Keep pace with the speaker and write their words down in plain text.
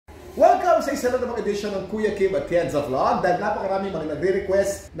Welcome sa isa na namang edisyon ng Kuya Kim Atienza Vlog. Dahil napakarami mga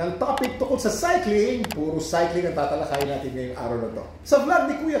nagre-request ng topic tungkol sa cycling, puro cycling ang tatalakayin natin ngayong araw na to. Sa vlog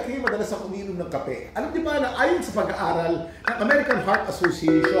ni Kuya Kim, madalas ako uminom ng kape. Alam niyo ba na ayon sa pag-aaral ng American Heart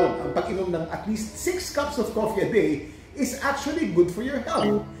Association, ang pag-inom ng at least 6 cups of coffee a day is actually good for your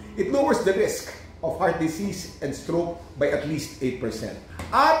health. It lowers the risk of heart disease and stroke by at least 8%.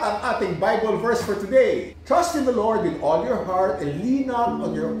 At ang ating Bible verse for today, trust in the Lord with all your heart and lean not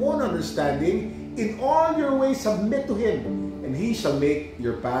on your own understanding. In all your ways submit to Him, and He shall make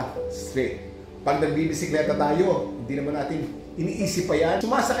your path straight. Pag nagbibisikleta tayo, hindi naman natin iniisip pa yan.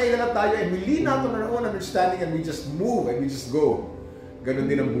 Sumasakay na lang tayo and we lean not on our own understanding and we just move and we just go.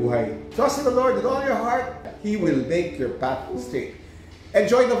 Ganon din ang buhay. Trust in the Lord with all your heart, He will make your path straight.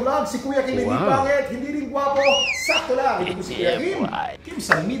 Enjoy the vlog. Si Kuya Kim hindi pangit, hindi rin gwapo. Sakto lang. Ito po si Kuya Kim. Kim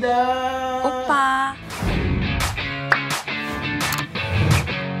Samida. Opa.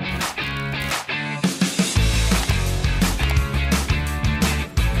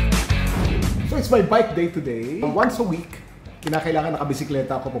 So it's my bike day today. Once a week, kinakailangan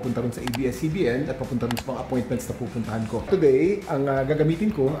nakabisikleta ako papunta rin sa ABS-CBN at papunta rin sa mga appointments na pupuntahan ko. Today, ang gagamitin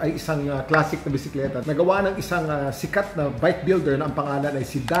ko ay isang classic na bisikleta. Nagawa ng isang sikat na bike builder na ang pangalan ay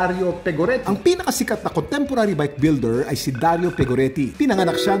si Dario Pegoretti. Ang pinakasikat na contemporary bike builder ay si Dario Pegoretti.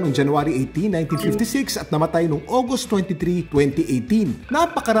 Pinanganak siya noong January 18, 1956 at namatay noong August 23, 2018.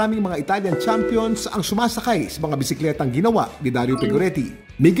 Napakaraming mga Italian champions ang sumasakay sa mga bisikletang ginawa ni Dario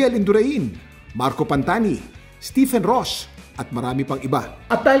Pegoretti. Miguel Indurain, Marco Pantani, Stephen Ross, at marami pang iba.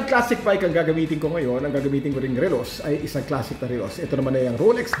 At dahil classic bike ang gagamitin ko ngayon, ang gagamitin ko ring relos ay isang classic na relos. Ito naman ay ang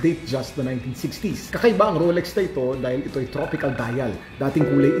Rolex Datejust na 1960s. Kakaiba ang Rolex na ito dahil ito ay tropical dial. Dating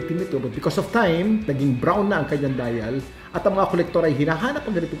kulay itim ito, but because of time, naging brown na ang kanyang dial. At ang mga kolektor ay hinahanap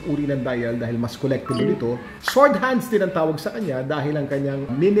ang ganitong uri ng dial dahil mas collectible ito. Sword hands din ang tawag sa kanya dahil ang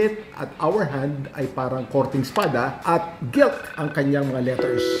kanyang minute at hour hand ay parang korting espada. At gilt ang kanyang mga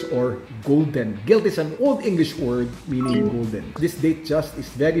letters or golden. Gilt is an old English word meaning golden. This Datejust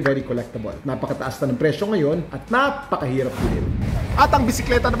is very collectible. Napakataas na ng presyo ngayon at napakahirap din. At ang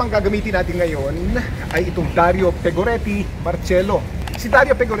bisikleta namang gagamitin natin ngayon ay itong Dario Pegoretti Marcelo. Si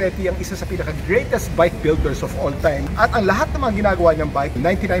Dario Pegoretti ang isa sa pinaka-greatest bike builders of all time. At ang lahat ng mga ginagawa niyang bike,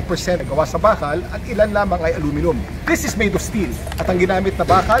 99% gawa sa bakal at ilan lamang ay aluminum. This is made of steel. At ang ginamit na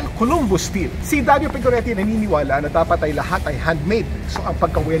bakal, Columbus steel. Si Dario Pegoretti naniniwala na dapat ay lahat ay handmade. So ang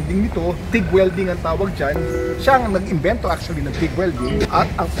pagka-welding nito, TIG welding ang tawag dyan. Siya ang nag-invento actually ng TIG welding. At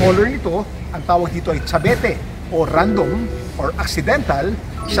ang color nito, ang tawag dito ay chabete o random or accidental.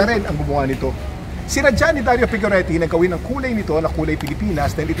 Siya rin ang gumawa nito. Sinadya ni Dario Pegoretti na gawin ang kulay nito na kulay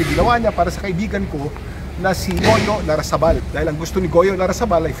Pilipinas dahil ito ginawa niya para sa kaibigan ko na si Goyo Larrazabal. Dahil ang gusto ni Goyo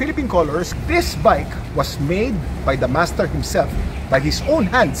Larrazabal ay Philippine colors, this bike was made by the master himself, by his own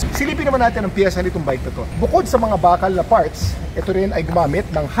hands. Silipin naman natin ang piyesa nitong bike na to. Bukod sa mga bakal na parts, ito rin ay gumamit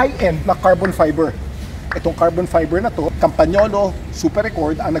ng high-end na carbon fiber. Itong carbon fiber na to, Campagnolo Super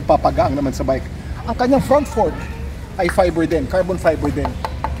Record ang nagpapagaang naman sa bike. Ang kanyang front fork ay fiber din, carbon fiber din,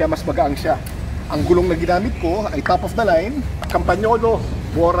 kaya mas magaang siya. Ang gulong na ginamit ko ay top of the line, Campagnolo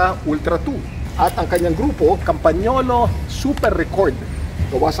Bora Ultra 2. At ang kanyang grupo, Campagnolo Super Record,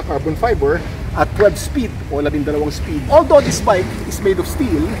 gawa sa carbon fiber at 12 speed o 12 speed. Although this bike is made of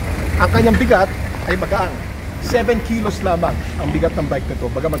steel, ang kanyang bigat ay magaang. 7 kilos lamang ang bigat ng bike na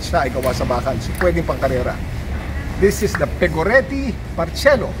to, bagamat siya ay gawa sa bakal, so pwedeng pang karera. This is the Pegoretti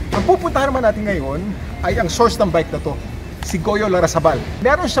Marcelo. Ang pupuntahan naman natin ngayon ay ang source ng bike na to, si Goyo Larrazabal.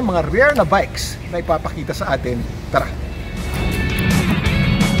 Meron siyang mga rare na bikes na ipapakita sa atin. Tara!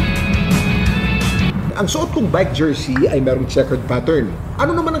 Ang suot kong bike jersey ay merong checkered pattern.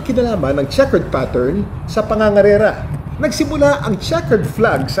 Ano naman ang kinalaman ng checkered pattern sa pangangarera? Nagsimula ang checkered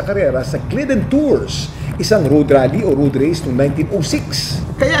flag sa karera sa Glidden Tours, isang road rally o road race noong 1906.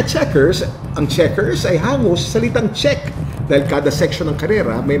 Kaya checkers, ang checkers ay hangos sa salitang check dahil kada section ng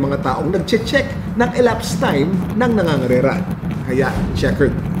karera may mga taong nagche-check ng elapsed time ng nangangarera. Kaya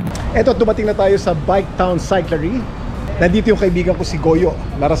checkered. Eto, dumating na tayo sa Bike Town Cyclery. Nandito yung kaibigan ko si Goyo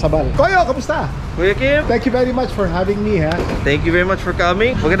Larrazabal. Goyo, kamusta? Kuya Kim, Thank you very much for having me, ha? thank you very much for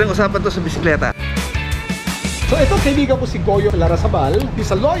coming. Magandang usapan to sa bisikleta. So ito, kaibigan ko si Goyo Larrazabal.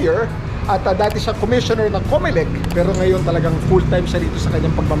 He's a lawyer at dati siya commissioner ng COMELEC, pero ngayon talagang full-time siya dito sa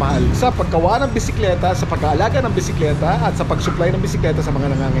kanyang pagmamahal sa paggawa ng bisikleta, sa pag-aalaga ng bisikleta at sa pag-supply ng bisikleta sa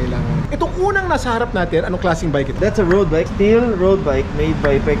mga nangangailangan. Itong unang nasa harap natin, anong klaseng bike ito? That's a road bike, steel road bike made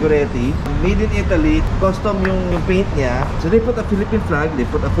by Pegoretti. Made in Italy, custom yung paint niya. So they put a Philippine flag, they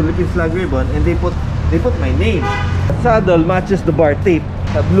put a Philippine flag ribbon, and they put my name. The saddle matches the bar tape.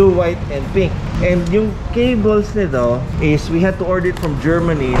 blue, white, and pink. And yung cables nito is we had to order it from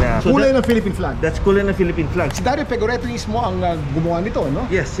Germany na. So kulay ng Philippine flag. That's kulay ng Philippine flag. Si Dario Pegoretti mismo ang gumawa nito, no?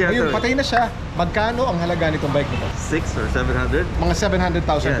 Yes, yeah. Ngayon, patay na siya. Magkano ang halaga nitong bike nito? 6 or 700? Mga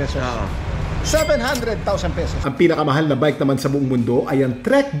 700,000 pesos. 700,000 pesos. Ang pinakamahal na bike naman sa buong mundo ay ang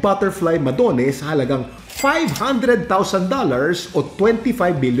Trek Butterfly Madone sa halagang $500,000 o 25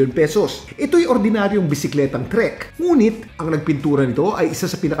 billion pesos. Ito'y ordinaryong bisikletang Trek. Ngunit, ang nagpintura nito ay isa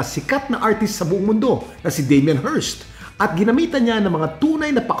sa pinakasikat na artist sa buong mundo na si Damien Hirst. At ginamitan niya ng mga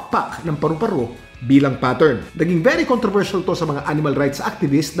tunay na pakpak ng paru-paro bilang pattern. Naging very controversial to sa mga animal rights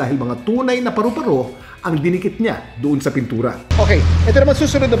activists dahil mga tunay na paru-paro ang dinikit niya doon sa pintura. Okay, ito naman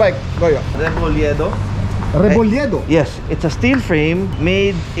susunod na bike, Goyo. Rebolledo. Yes, it's a steel frame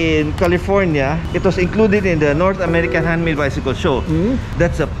made in California. It was included in the North American Handmade Bicycle Show.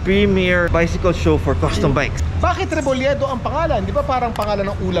 That's a premier bicycle show for custom bikes. Bakit Rebolledo ang pangalan? Di ba parang pangalan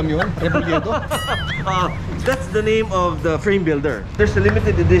ng ulam yun? Rebolledo? That's the name of the frame builder. There's a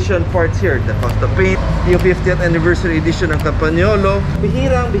limited edition parts here. The custom paint, yung 50th anniversary edition ng Campagnolo.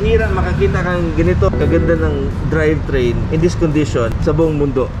 Bihirang makakita kang ganito kaganda ng drivetrain in this condition sa buong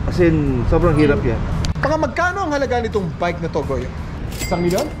mundo. As in, sobrang hirap yan. Mga magkano ang halaga nitong bike na to, Goyo? 1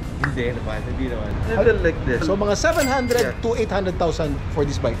 milyon? Hindi naman. Little like this. So mga 700 to 800,000 for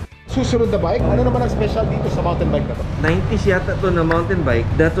this bike. Susunod na bike, ano naman ang special dito sa mountain bike na to? 90s yata to na mountain bike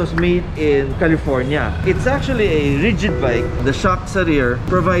that was made in California. It's actually a rigid bike. The shock sa rear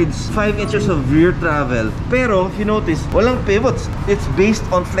provides 5 inches of rear travel. Pero if you notice, walang pivots. It's based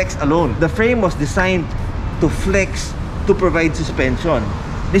on flex alone. The frame was designed to flex to provide suspension.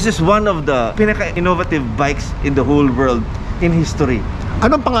 This is one of the pinaka-innovative bikes in the whole world in history.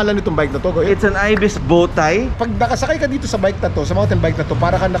 Anong pangalan nitong bike na to, Goyo? It's an ABS bow tie. Pag nakasakay ka dito sa bike na to, sa mountain bike na to,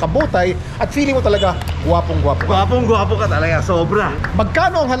 para kang naka-bow tie at feeling mo talaga gwapong-gwapo. Gwapong-gwapo ka talaga, sobra.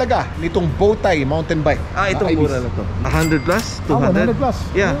 Magkano ang halaga nitong bow tie mountain bike? Itong mura na to. 100 plus? 200? 100 plus.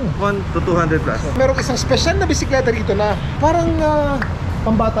 Yeah, 1 to 200 plus. Merong isang special na bisikleta rito na parang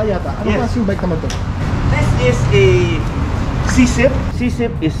pambata yata. Anong klaseng bike naman to? This is a C-Sip.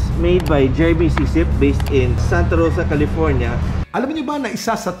 C-Sip is made by Jeremy C-Sip based in Santa Rosa, California. Alam niyo ba na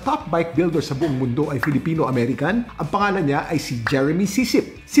isa sa top bike builder sa buong mundo ay Filipino-American? Ang pangalan niya ay si Jeremy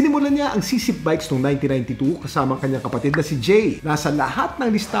C-Sip. Sinimulan niya ang C-Sip bikes noong 1992 kasama ang kanyang kapatid na si Jay. Nasa lahat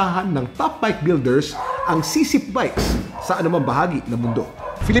ng listahan ng top bike builders ang C-Sip bikes sa anumang bahagi ng mundo.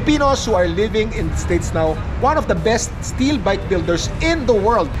 Filipinos who are living in the States now, one of the best steel bike builders in the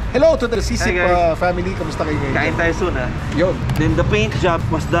world. Hello to the C-Sip family. Kamusta kayo ngayon? Kain tayo soon, ha? Yun. Then the paint job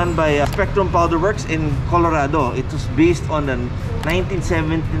was done by Spectrum Powder Works in Colorado. It was based on the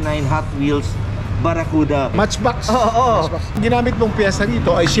 1979 Hot Wheels Barracuda. Matchbox. Matchbox. Ginamit mong pyesa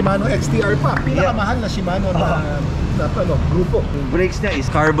rito ay Shimano XTR pa. Pinakamahal na Shimano na grupo. Yung brakes niya is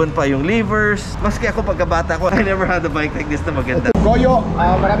carbon pa yung levers. Maski ako pagkabata ko, I never had a bike like this na maganda. Goyo,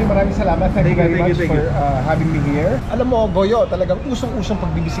 maraming salamat. Thank you very much for having me here. Alam mo, Goyo, talagang usong-usong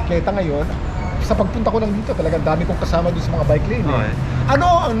pagbibisikleta ngayon. Sa pagpunta ko lang dito, talagang dami kong kasama doon sa mga bike lane.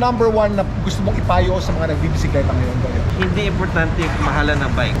 Ano ang number 1 na gusto mong ipayo sa mga nagbibisikleta ngayon, Goyo? Hindi importante yung kamahalan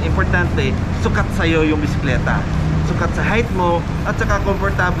ng bike. Importante, sukat sa'yo yung bisikleta. Sukat sa height mo at saka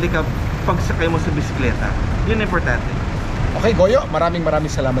komportable ka pagsakay mo sa bisikleta. Yun ang importante. Okay, Goyo, maraming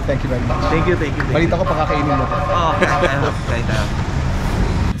salamat. Thank you very much. Thank you. Balita ko, pakakainin mo to. Right now.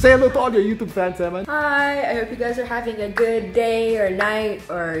 Say hello to all your YouTube fans, Eman. Hi, I hope you guys are having a good day or night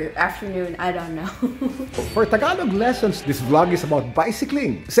or afternoon. I don't know. For Tagalog lessons, this vlog is about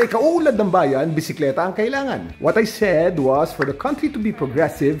bicycling. Sa ikaulad ng bayan, bisikleta ang kailangan. What I said was, for the country to be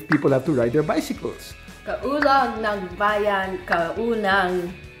progressive, people have to ride their bicycles. Kaulang ng bayan, kaunang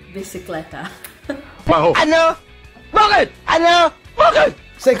bisikleta. Wow. Ano? Bakit? Ano? Bakit?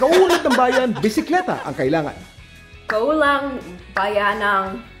 Sa ikaulad ng bayan, bisikleta ang kailangan. Kaulang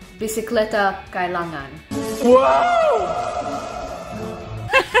bayanang bisikleta kailangan. Wow!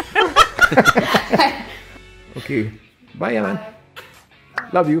 Okay. Bye, Eman.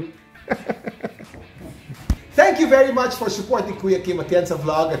 Love you. Thank you very much for supporting Kuya Kim Atienza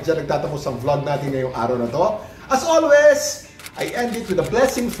vlog at dyan nagtatapos ang vlog natin ngayong araw na to. As always, I end it with a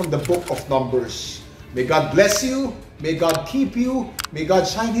blessing from the book of Numbers. May God bless you. May God keep you. May God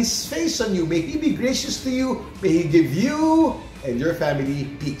shine His face on you. May He be gracious to you. May He give you and your family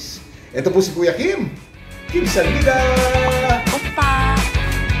peace. Ito po si Kuya Kim. Kim Sanida!